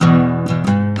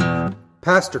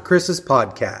Pastor Chris's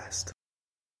podcast.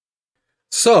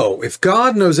 So, if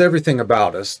God knows everything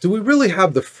about us, do we really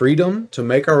have the freedom to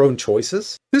make our own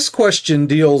choices? This question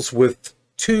deals with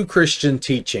two Christian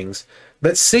teachings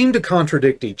that seem to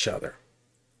contradict each other.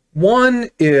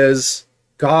 One is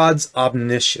God's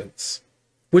omniscience,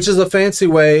 which is a fancy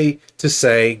way to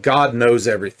say God knows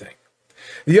everything.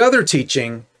 The other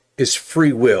teaching is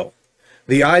free will,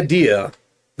 the idea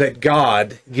that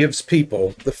God gives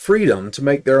people the freedom to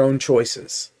make their own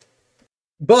choices.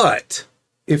 But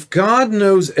if God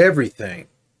knows everything,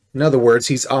 in other words,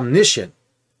 he's omniscient,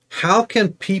 how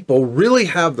can people really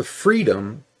have the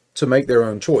freedom to make their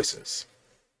own choices?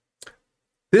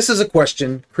 This is a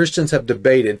question Christians have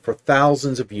debated for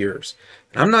thousands of years.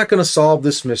 And I'm not going to solve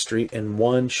this mystery in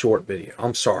one short video.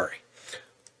 I'm sorry.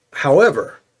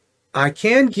 However, I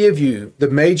can give you the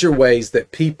major ways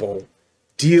that people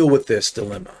deal with this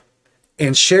dilemma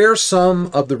and share some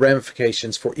of the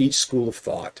ramifications for each school of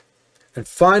thought. And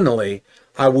finally,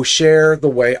 I will share the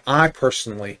way I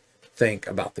personally think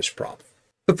about this problem.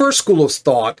 The first school of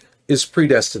thought is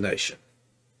predestination.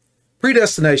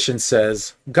 Predestination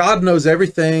says God knows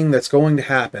everything that's going to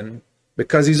happen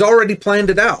because he's already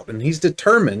planned it out and he's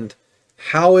determined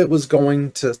how it was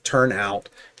going to turn out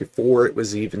before it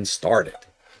was even started.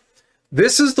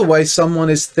 This is the way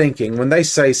someone is thinking when they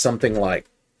say something like,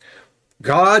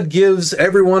 God gives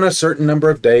everyone a certain number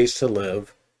of days to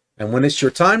live, and when it's your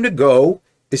time to go,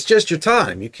 it's just your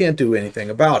time. You can't do anything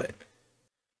about it.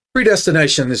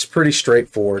 Predestination is pretty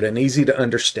straightforward and easy to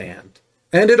understand,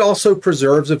 and it also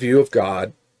preserves a view of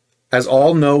God as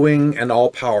all-knowing and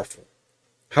all-powerful.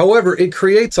 However, it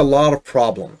creates a lot of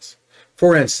problems.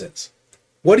 For instance,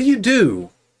 what do you do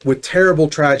with terrible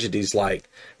tragedies like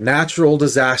natural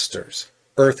disasters,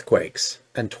 earthquakes,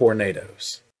 and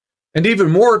tornadoes? And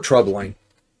even more troubling,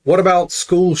 what about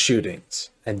school shootings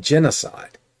and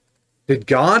genocide? Did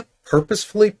God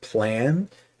purposefully plan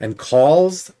and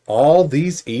cause all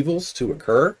these evils to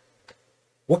occur?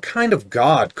 What kind of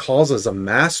God causes a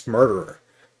mass murderer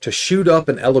to shoot up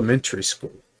an elementary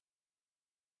school?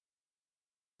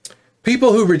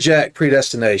 People who reject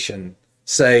predestination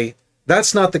say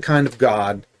that's not the kind of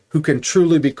God who can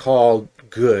truly be called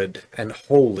good and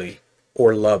holy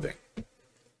or loving.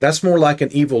 That's more like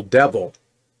an evil devil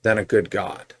than a good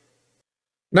God.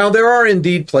 Now, there are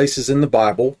indeed places in the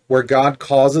Bible where God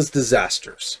causes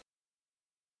disasters.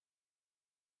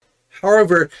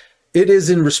 However, it is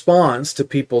in response to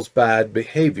people's bad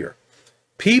behavior.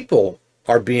 People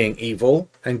are being evil,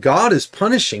 and God is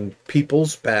punishing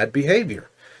people's bad behavior.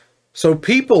 So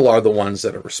people are the ones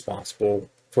that are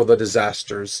responsible for the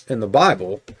disasters in the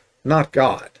Bible, not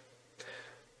God.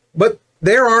 But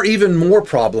there are even more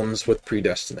problems with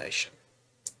predestination.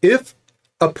 If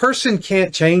a person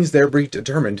can't change their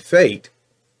predetermined fate,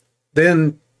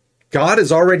 then God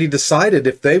has already decided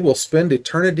if they will spend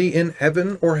eternity in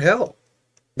heaven or hell.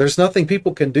 There's nothing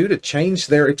people can do to change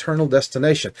their eternal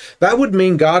destination. That would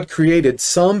mean God created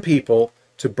some people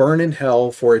to burn in hell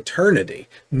for eternity,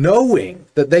 knowing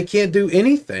that they can't do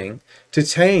anything to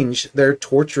change their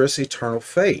torturous eternal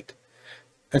fate.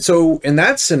 And so in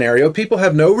that scenario, people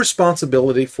have no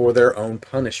responsibility for their own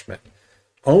punishment.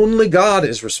 Only God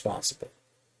is responsible.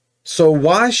 So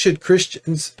why should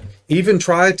Christians even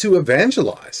try to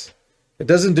evangelize? It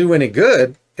doesn't do any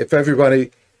good if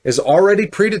everybody is already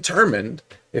predetermined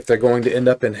if they're going to end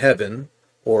up in heaven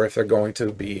or if they're going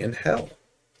to be in hell.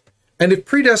 And if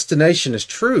predestination is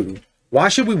true, why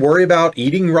should we worry about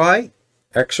eating right,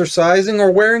 exercising, or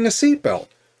wearing a seatbelt?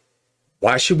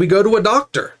 Why should we go to a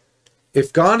doctor?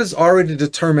 If God has already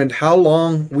determined how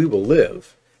long we will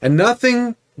live, and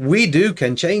nothing we do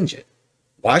can change it,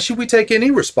 why should we take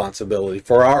any responsibility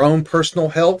for our own personal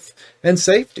health and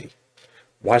safety?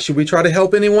 Why should we try to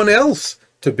help anyone else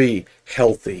to be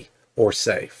healthy or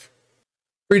safe?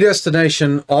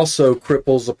 Predestination also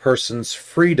cripples a person's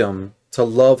freedom to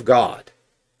love God.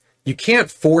 You can't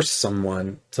force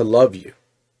someone to love you.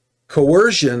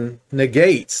 Coercion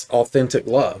negates authentic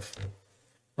love.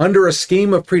 Under a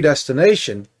scheme of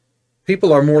predestination,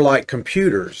 people are more like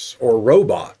computers or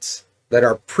robots that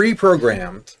are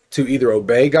pre-programmed to either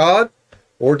obey God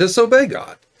or disobey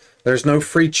God. There's no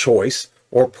free choice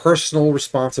or personal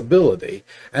responsibility,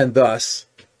 and thus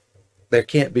there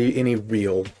can't be any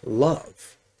real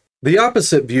love. The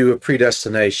opposite view of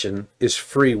predestination is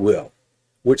free will,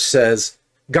 which says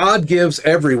God gives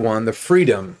everyone the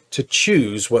freedom to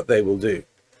choose what they will do.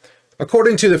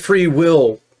 According to the free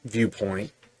will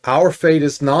viewpoint, our fate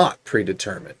is not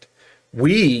predetermined.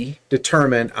 We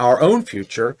determine our own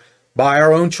future by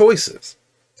our own choices.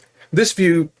 This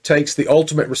view takes the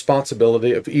ultimate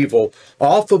responsibility of evil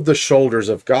off of the shoulders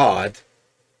of God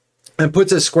and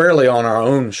puts it squarely on our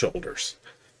own shoulders.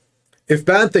 If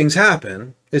bad things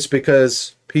happen, it's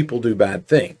because people do bad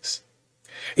things.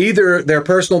 Either their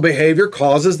personal behavior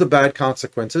causes the bad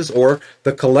consequences, or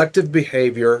the collective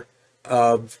behavior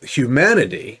of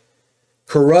humanity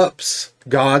corrupts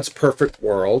God's perfect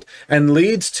world and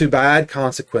leads to bad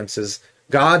consequences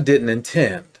God didn't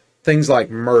intend. Things like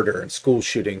murder and school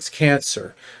shootings,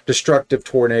 cancer, destructive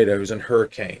tornadoes, and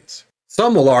hurricanes.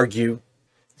 Some will argue,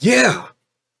 yeah,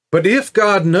 but if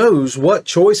God knows what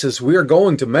choices we are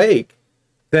going to make,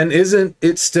 then isn't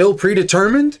it still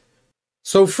predetermined?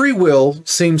 So free will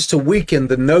seems to weaken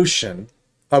the notion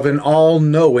of an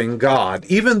all-knowing God,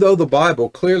 even though the Bible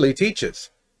clearly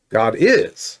teaches God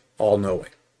is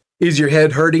all-knowing. Is your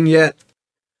head hurting yet?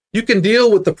 You can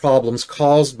deal with the problems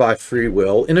caused by free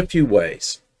will in a few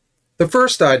ways. The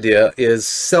first idea is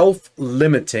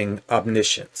self-limiting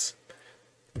omniscience.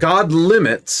 God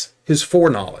limits his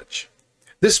foreknowledge.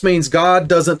 This means God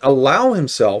doesn't allow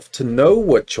himself to know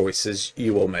what choices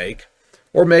you will make,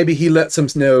 or maybe he lets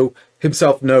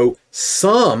himself know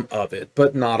some of it,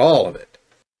 but not all of it.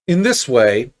 In this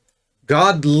way,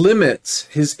 God limits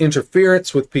his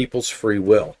interference with people's free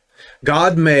will.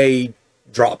 God may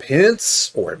drop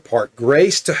hints or impart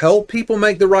grace to help people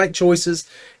make the right choices,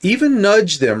 even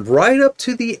nudge them right up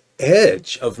to the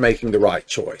edge of making the right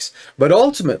choice. But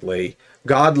ultimately,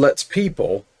 God lets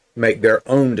people make their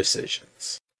own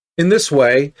decisions. In this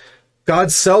way,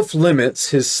 God self-limits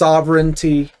his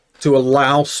sovereignty to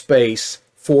allow space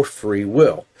for free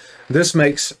will. This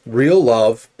makes real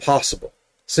love possible,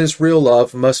 since real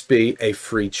love must be a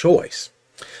free choice.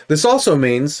 This also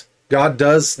means God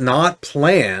does not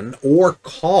plan or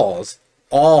cause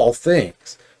all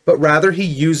things, but rather he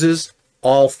uses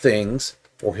all things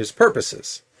for his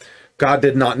purposes. God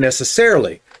did not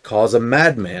necessarily cause a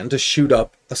madman to shoot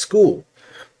up a school.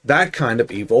 That kind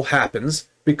of evil happens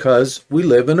because we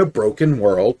live in a broken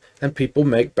world and people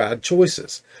make bad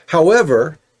choices.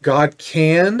 However, God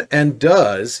can and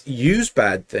does use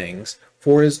bad things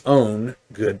for his own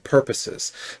good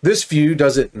purposes. This view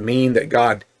doesn't mean that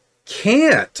God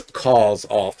can't cause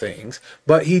all things,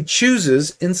 but he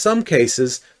chooses in some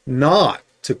cases not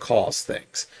to cause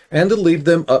things and to leave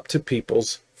them up to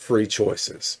people's free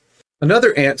choices.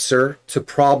 Another answer to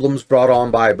problems brought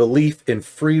on by belief in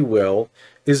free will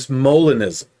is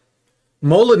Molinism.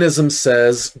 Molinism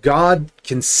says God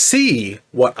can see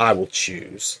what I will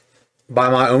choose by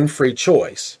my own free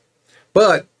choice,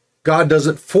 but God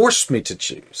doesn't force me to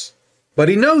choose. But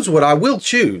he knows what I will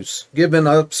choose given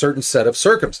a certain set of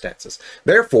circumstances.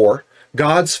 Therefore,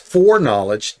 God's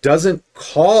foreknowledge doesn't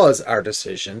cause our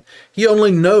decision. He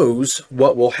only knows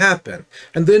what will happen.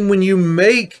 And then when you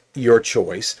make your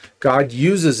choice, God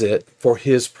uses it for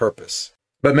his purpose.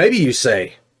 But maybe you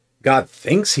say, God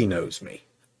thinks he knows me,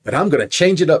 but I'm going to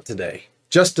change it up today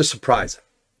just to surprise him.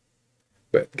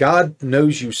 But God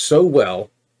knows you so well,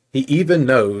 he even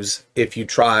knows if you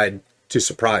tried to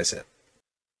surprise him.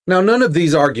 Now, none of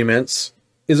these arguments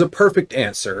is a perfect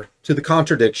answer to the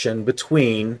contradiction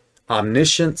between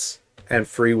omniscience and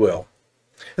free will.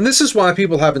 And this is why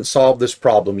people haven't solved this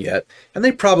problem yet, and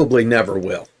they probably never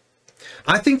will.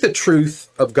 I think the truth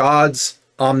of God's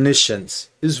omniscience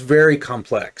is very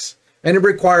complex, and it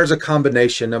requires a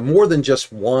combination of more than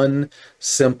just one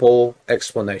simple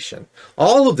explanation.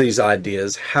 All of these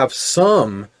ideas have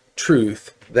some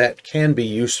truth that can be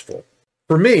useful.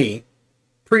 For me,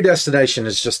 predestination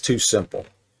is just too simple.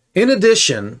 In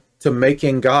addition to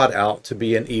making God out to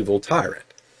be an evil tyrant,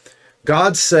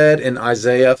 God said in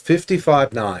Isaiah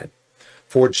 55:9,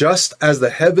 "For just as the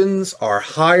heavens are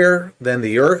higher than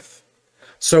the earth,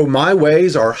 so my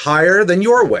ways are higher than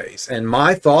your ways, and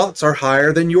my thoughts are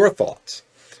higher than your thoughts."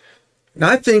 And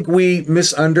I think we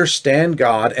misunderstand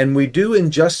God, and we do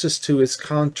injustice to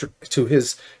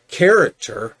his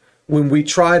character when we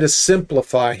try to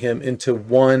simplify him into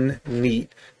one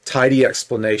neat, tidy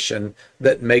explanation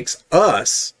that makes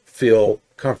us feel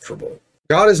comfortable.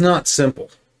 God is not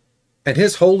simple, and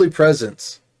his holy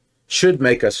presence should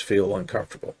make us feel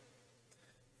uncomfortable.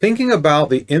 Thinking about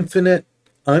the infinite,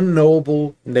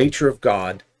 unknowable nature of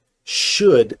God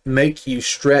should make you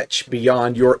stretch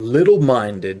beyond your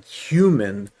little-minded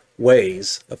human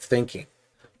ways of thinking.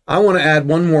 I want to add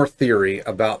one more theory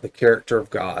about the character of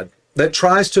God that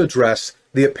tries to address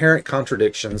the apparent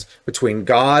contradictions between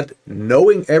God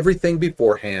knowing everything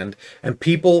beforehand and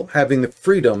people having the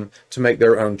freedom to make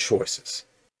their own choices.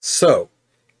 So,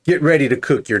 get ready to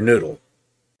cook your noodle.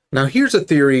 Now, here's a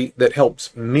theory that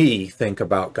helps me think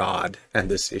about God and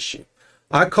this issue.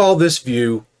 I call this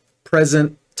view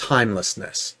present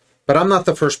timelessness, But I'm not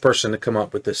the first person to come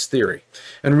up with this theory.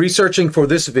 And researching for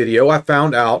this video, I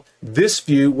found out this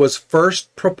view was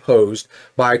first proposed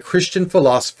by a Christian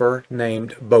philosopher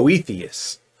named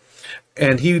Boethius.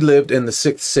 And he lived in the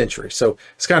 6th century. So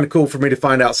it's kind of cool for me to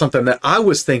find out something that I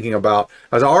was thinking about,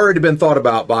 has already been thought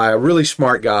about by a really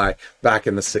smart guy back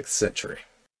in the 6th century.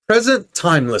 Present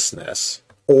timelessness,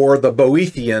 or the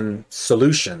Boethian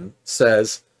solution,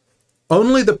 says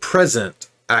only the present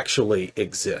actually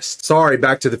exists. Sorry,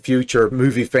 Back to the Future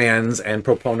movie fans and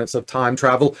proponents of time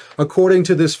travel. According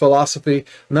to this philosophy,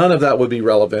 none of that would be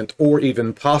relevant or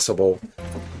even possible.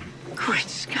 Great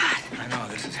Scott. I know,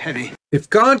 this is heavy. If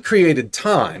God created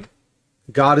time,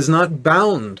 God is not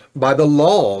bound by the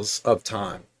laws of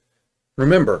time.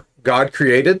 Remember, God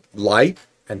created light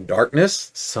and darkness,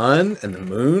 sun and the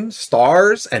moon,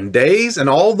 stars and days, and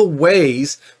all the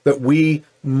ways that we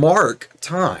mark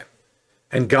time.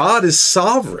 And God is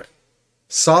sovereign,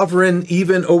 sovereign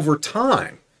even over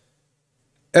time.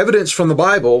 Evidence from the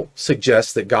Bible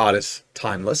suggests that God is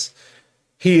timeless.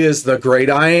 He is the great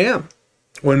I am.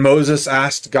 When Moses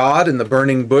asked God in the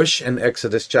burning bush in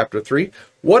Exodus chapter 3,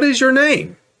 "What is your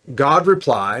name?" God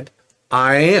replied,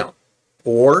 "I am,"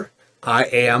 or "I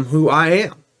am who I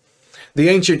am." The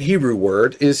ancient Hebrew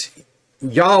word is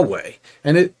Yahweh,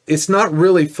 and it's not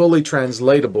really fully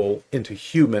translatable into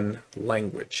human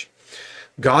language.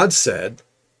 God said,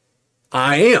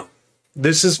 "I am.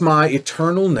 This is my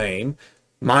eternal name,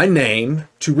 my name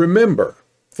to remember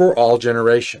for all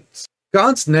generations."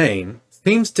 God's name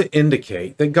seems to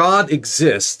indicate that God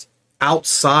exists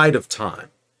outside of time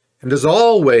and is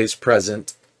always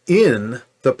present in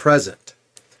the present.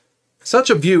 Such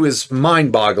a view is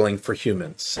mind-boggling for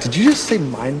humans. Did you just say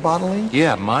mind-boggling?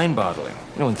 Yeah, mind-boggling.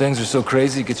 You know, when things are so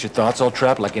crazy, it gets your thoughts all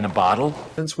trapped like in a bottle.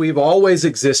 Since we've always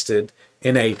existed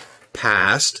in a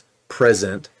past,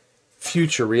 present,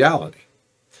 future reality.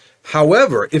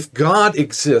 However, if God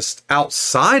exists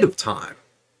outside of time,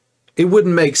 it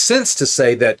wouldn't make sense to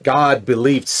say that God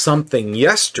believed something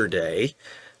yesterday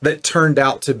that turned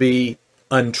out to be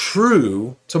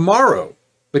untrue tomorrow,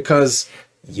 because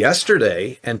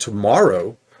yesterday and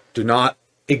tomorrow do not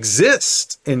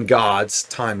exist in God's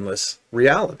timeless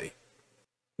reality.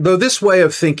 Though this way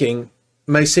of thinking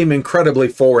may seem incredibly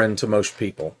foreign to most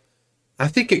people, I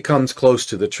think it comes close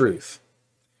to the truth.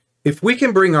 If we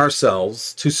can bring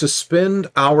ourselves to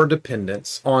suspend our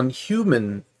dependence on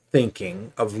human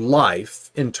thinking of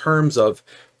life in terms of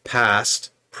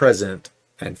past, present,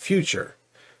 and future,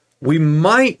 we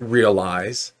might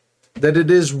realize that it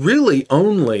is really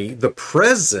only the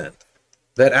present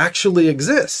that actually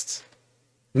exists.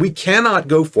 We cannot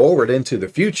go forward into the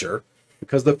future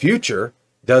because the future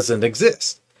doesn't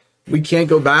exist. We can't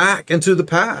go back into the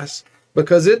past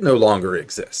because it no longer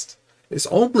exists. It's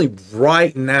only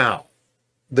right now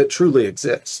that truly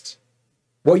exists.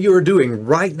 What you are doing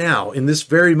right now in this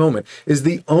very moment is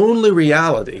the only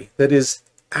reality that is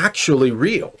actually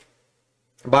real.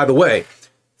 By the way,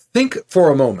 think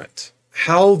for a moment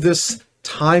how this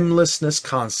timelessness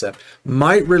concept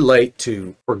might relate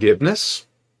to forgiveness,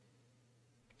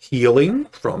 healing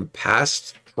from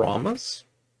past traumas,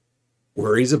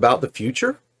 worries about the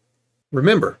future.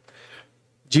 Remember,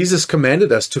 Jesus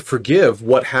commanded us to forgive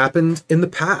what happened in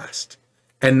the past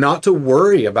and not to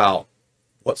worry about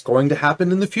what's going to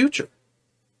happen in the future.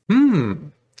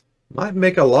 Might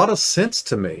make a lot of sense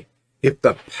to me if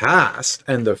the past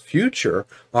and the future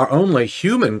are only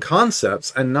human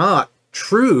concepts and not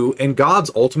true in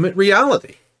God's ultimate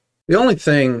reality. The only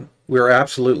thing we're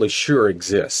absolutely sure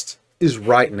exists is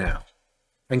right now.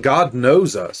 And God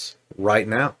knows us right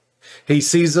now. He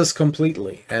sees us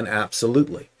completely and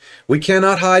absolutely. We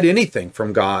cannot hide anything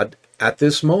from God at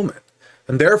this moment.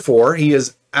 And therefore, He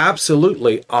is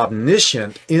absolutely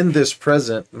omniscient in this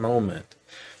present moment.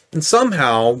 And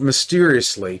somehow,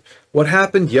 mysteriously, what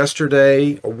happened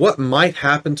yesterday or what might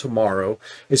happen tomorrow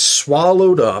is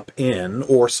swallowed up in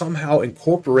or somehow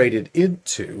incorporated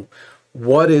into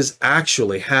what is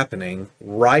actually happening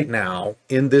right now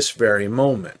in this very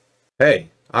moment.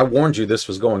 Hey, I warned you this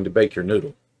was going to bake your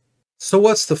noodle. So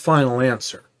what's the final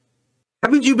answer?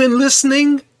 Haven't you been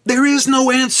listening? There is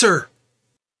no answer.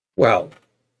 Well,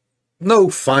 no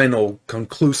final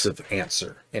conclusive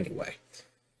answer anyway.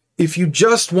 If you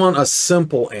just want a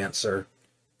simple answer,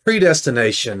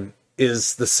 predestination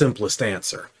is the simplest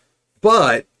answer.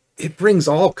 But it brings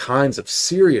all kinds of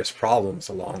serious problems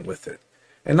along with it.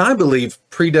 And I believe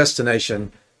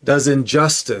predestination does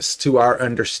injustice to our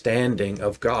understanding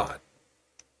of God.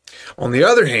 On the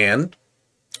other hand,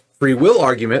 free will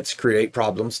arguments create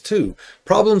problems too.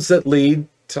 Problems that lead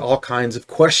to all kinds of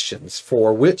questions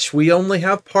for which we only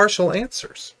have partial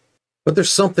answers. But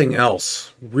there's something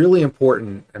else really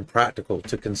important and practical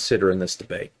to consider in this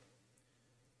debate.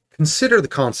 Consider the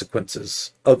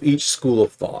consequences of each school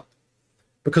of thought,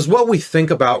 because what we think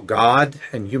about God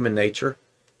and human nature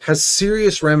has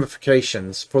serious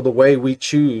ramifications for the way we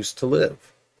choose to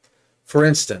live. For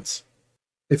instance,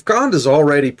 if God has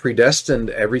already predestined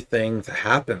everything to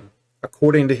happen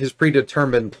according to his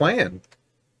predetermined plan,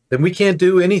 then we can't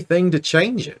do anything to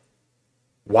change it.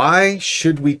 Why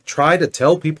should we try to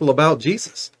tell people about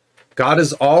Jesus? God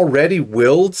has already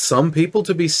willed some people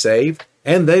to be saved,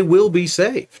 and they will be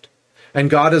saved. And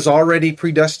God has already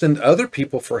predestined other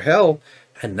people for hell,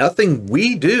 and nothing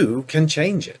we do can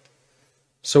change it.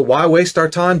 So why waste our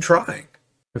time trying?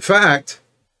 In fact,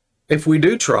 if we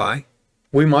do try,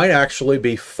 we might actually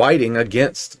be fighting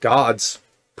against God's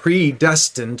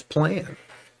predestined plan.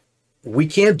 We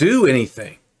can't do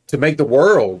anything to make the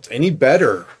world any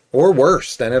better or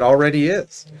worse than it already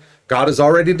is. God has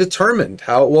already determined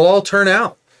how it will all turn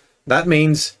out. That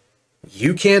means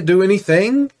you can't do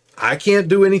anything, I can't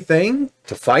do anything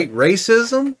to fight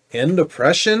racism, end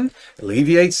oppression,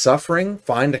 alleviate suffering,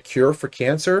 find a cure for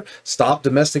cancer, stop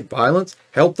domestic violence,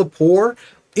 help the poor,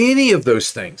 any of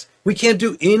those things. We can't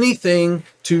do anything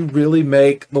to really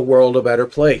make the world a better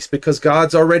place because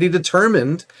God's already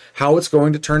determined how it's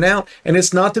going to turn out, and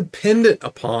it's not dependent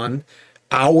upon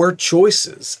our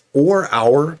choices or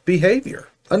our behavior.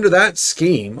 Under that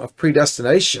scheme of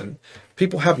predestination,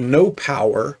 people have no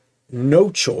power, no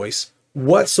choice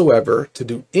whatsoever to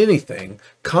do anything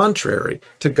contrary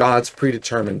to God's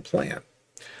predetermined plan.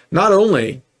 Not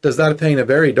only does that paint a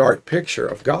very dark picture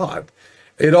of God,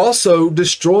 it also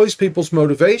destroys people's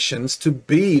motivations to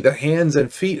be the hands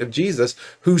and feet of Jesus,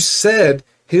 who said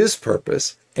his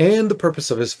purpose and the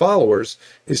purpose of his followers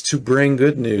is to bring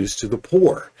good news to the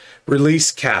poor,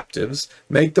 release captives,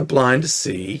 make the blind to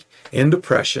see, end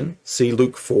oppression, see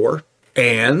Luke 4,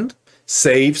 and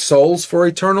save souls for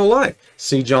eternal life,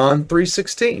 see John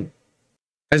 3:16.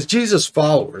 As Jesus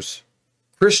followers,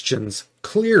 Christians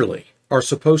clearly are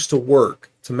supposed to work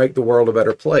to make the world a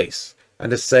better place and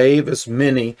to save as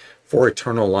many for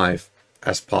eternal life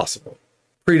as possible.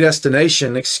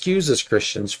 Predestination excuses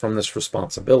Christians from this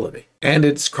responsibility, and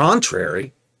it's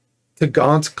contrary to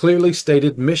God's clearly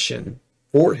stated mission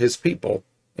for his people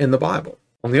in the Bible.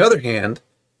 On the other hand,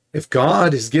 if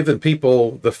God has given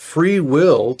people the free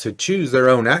will to choose their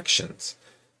own actions,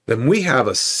 then we have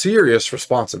a serious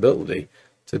responsibility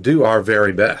to do our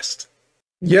very best.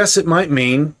 Yes, it might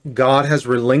mean God has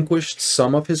relinquished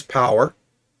some of his power,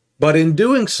 but in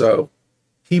doing so,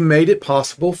 he made it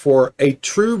possible for a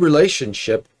true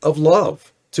relationship of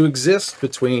love to exist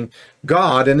between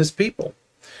God and his people.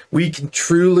 We can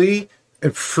truly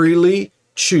and freely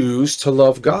choose to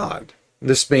love God.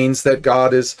 This means that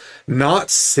God is not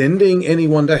sending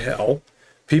anyone to hell.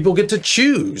 People get to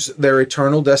choose their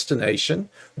eternal destination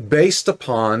based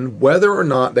upon whether or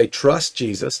not they trust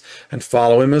Jesus and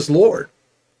follow him as Lord.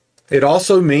 It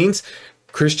also means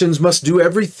Christians must do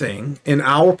everything in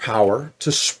our power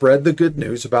to spread the good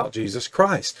news about Jesus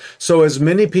Christ, so as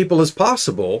many people as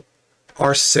possible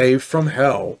are saved from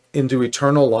hell into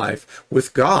eternal life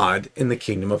with God in the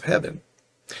kingdom of heaven.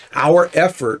 Our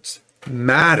efforts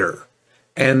matter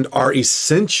and are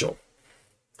essential.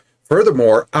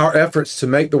 Furthermore, our efforts to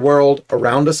make the world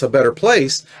around us a better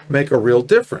place make a real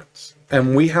difference,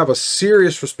 and we have a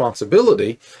serious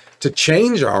responsibility to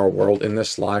change our world in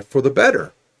this life for the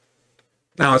better.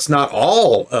 Now, it's not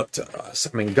all up to us.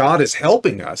 I mean, God is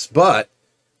helping us, but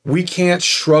we can't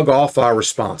shrug off our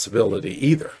responsibility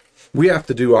either. We have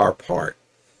to do our part.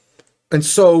 And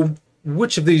so,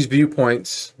 which of these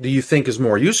viewpoints do you think is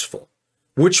more useful?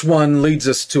 Which one leads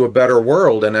us to a better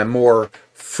world and a more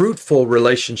fruitful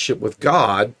relationship with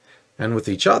God and with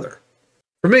each other?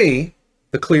 For me,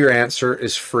 the clear answer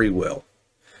is free will.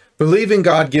 Believing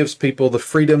God gives people the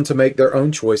freedom to make their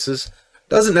own choices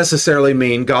doesn't necessarily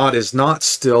mean God is not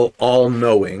still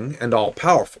all-knowing and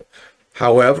all-powerful.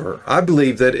 However, I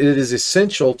believe that it is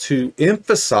essential to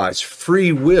emphasize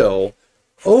free will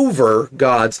over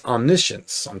God's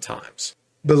omniscience sometimes.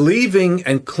 Believing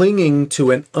and clinging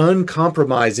to an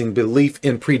uncompromising belief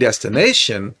in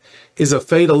predestination is a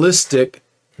fatalistic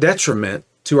detriment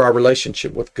to our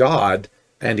relationship with God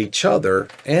and each other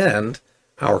and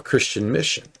our Christian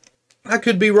mission. I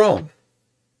could be wrong.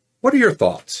 What are your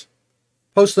thoughts?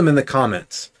 Post them in the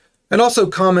comments, and also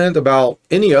comment about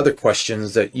any other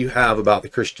questions that you have about the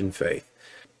Christian faith.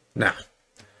 Now,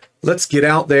 let's get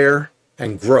out there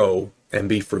and grow and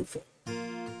be fruitful.